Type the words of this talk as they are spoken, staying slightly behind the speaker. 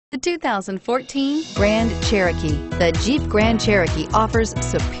The 2014 Grand Cherokee. The Jeep Grand Cherokee offers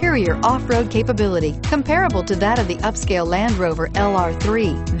superior off-road capability comparable to that of the upscale Land Rover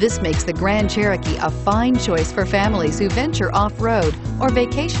LR3. This makes the Grand Cherokee a fine choice for families who venture off-road or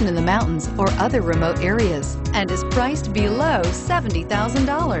vacation in the mountains or other remote areas, and is priced below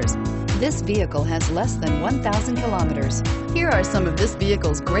 $70,000. This vehicle has less than 1,000 kilometers. Here are some of this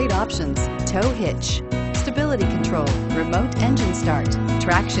vehicle's great options: tow hitch, stability control, remote engine start,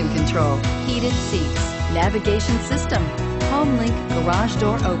 traction control, heated seats, navigation system, HomeLink garage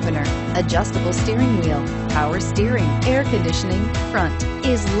door opener, adjustable steering wheel, power steering, air conditioning, front.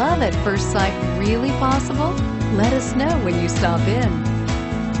 Is love at first sight really possible? Let us know when you stop in.